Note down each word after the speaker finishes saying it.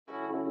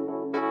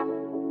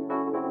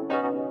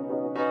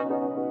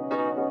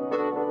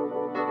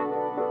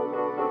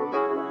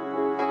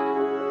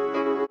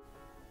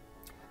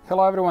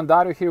Hello everyone,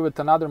 Dario here with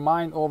another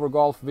Mind Over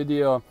Golf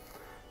video.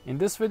 In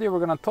this video we're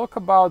going to talk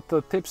about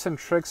tips and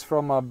tricks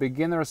from a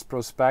beginner's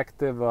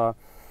perspective.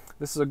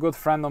 This is a good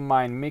friend of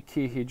mine,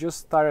 Mickey. He just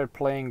started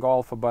playing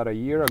golf about a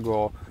year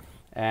ago,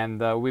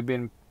 and we've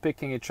been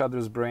picking each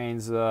other's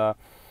brains,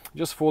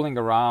 just fooling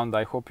around.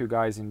 I hope you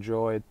guys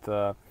enjoy it,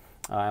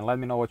 and let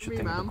me know what you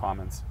think in the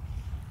comments.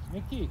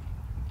 Mickey,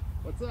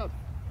 what's up?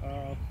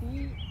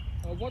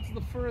 What's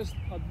the first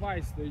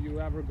advice that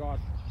you ever got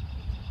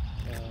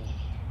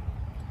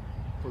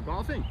for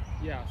golfing?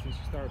 Yeah, since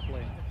you started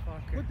playing.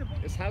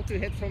 It's how to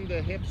hit from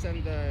the hips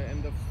and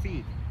the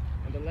feet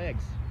and the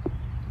legs.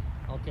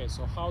 Okay,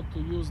 so how to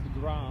use the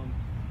ground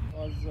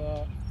was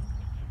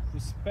to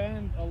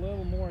spend a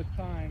little more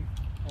time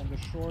on the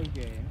short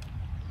game,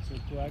 so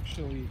to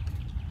actually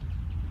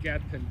get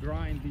and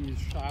grind these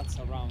shots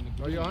around the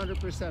green. Oh, you're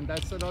 100%.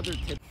 That's another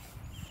tip.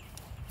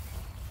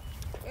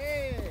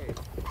 Hey!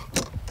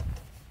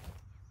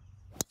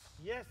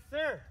 Yes,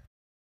 sir.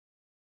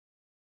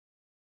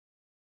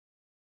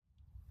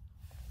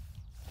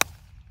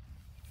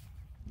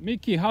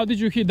 Mickey, how did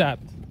you hit that?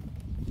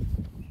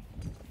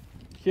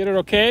 Hit it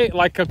okay?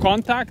 Like a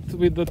contact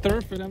with the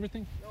turf and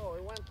everything? No,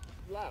 it went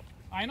left.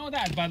 I know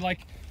that, but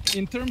like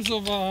in terms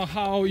of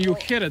how you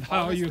hit it,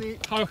 how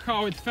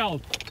it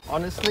felt.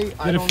 Honestly,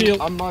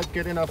 I'm not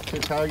good enough to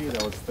tell you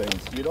those things.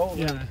 You don't.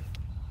 Yeah.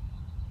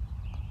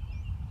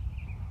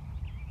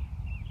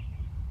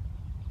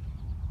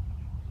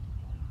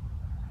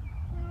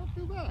 Not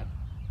too bad.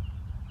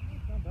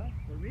 Not bad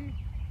for me.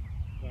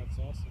 That's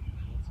awesome.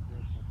 That's a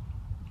great one.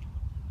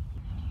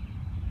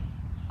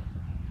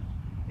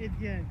 It's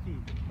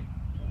guaranteed.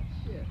 Oh,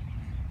 shit.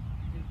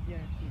 It's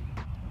guaranteed.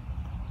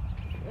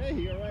 Hey,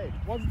 you're right.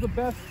 What's the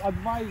best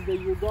advice that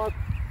you got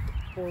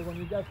for when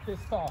you get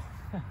pissed off?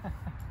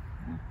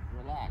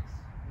 Relax.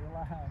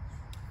 Relax.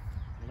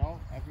 You know,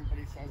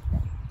 everybody says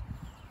that.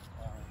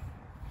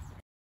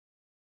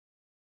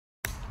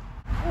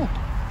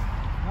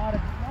 Not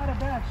a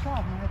bad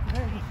shot, man. It's a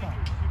very good shot.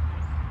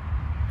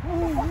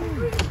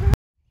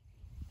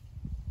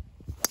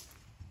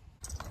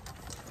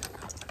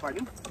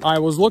 Pardon? I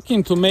was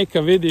looking to make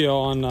a video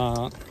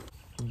on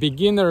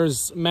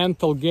beginner's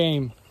mental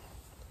game.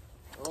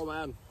 Oh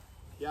man,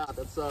 yeah,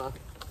 that's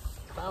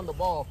found the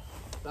ball.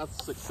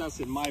 That's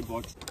success in my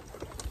book.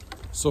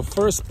 So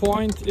first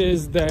point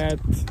is that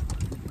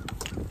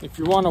if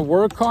you want to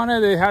work on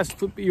it,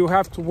 you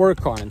have to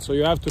work on it. So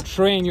you have to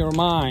train your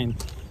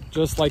mind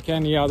just like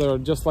any other,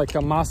 just like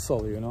a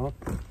muscle, you know.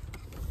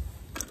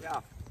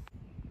 Yeah.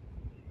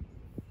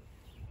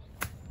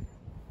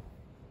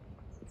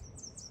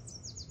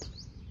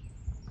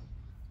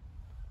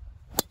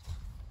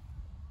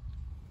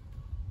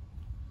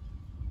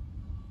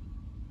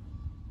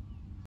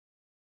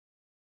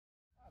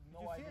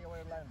 No idea where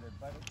it landed,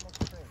 but it looks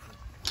crazy.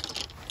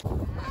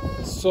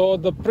 So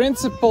the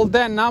principle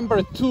then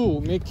number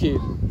 2, Mickey,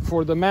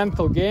 for the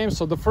mental game.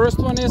 So the first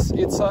one is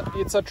it's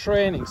a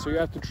training, so you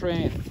have to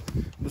train.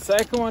 The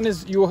second one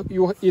is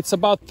it's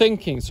about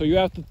thinking, so you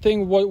have to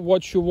think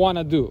what you want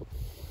to do.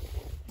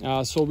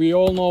 So we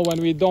all know when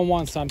we don't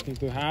want something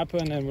to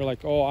happen and we're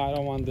like, oh, I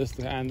don't want this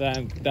to, and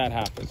then that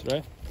happens,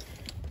 right?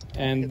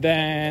 And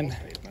then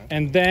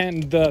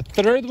the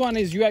third one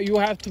is you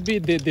have to be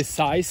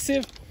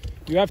decisive.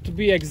 You have to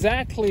be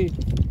exactly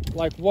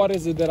like, what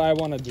is it that I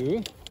want to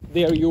do?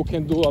 There you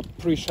can do a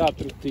pre-shot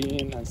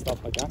routine and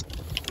stuff like that.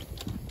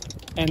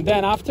 And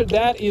then after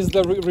that is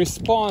the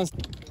response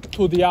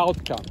to the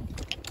outcome.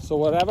 So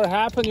whatever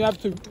happened, you have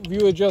to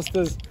view it just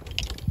as,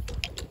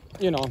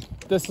 you know,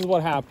 this is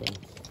what happened.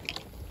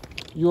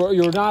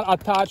 You're not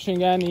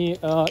attaching any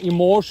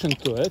emotion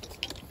to it.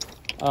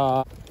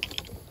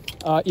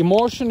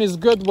 Emotion is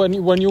good when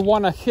you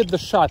want to hit the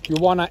shot. You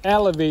want to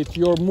elevate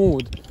your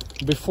mood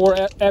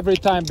every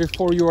time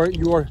before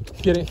you're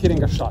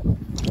hitting a shot.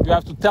 You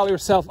have to tell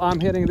yourself, I'm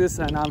hitting this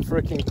and I'm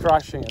freaking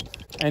crushing it.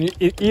 And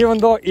even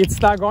though it's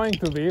not going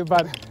to be,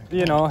 but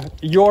you know,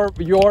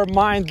 your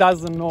mind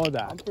doesn't know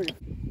that. What the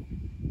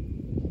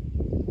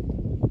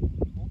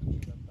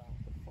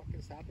fuck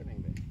is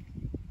happening there?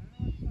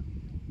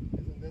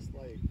 Isn't this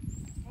like...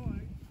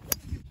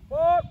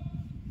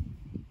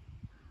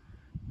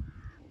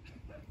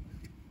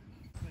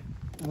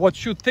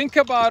 What you think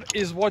about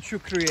is what you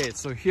create.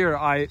 So here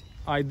I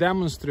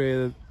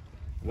demonstrated.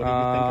 What did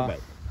you think about?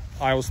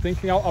 I was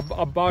thinking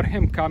about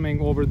him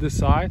coming over this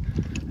side,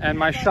 and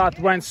my shot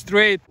went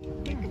straight.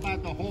 Think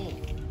about the hole.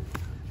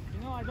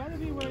 You know, I'd rather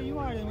be where you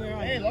are than where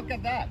I am. Hey, look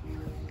at that.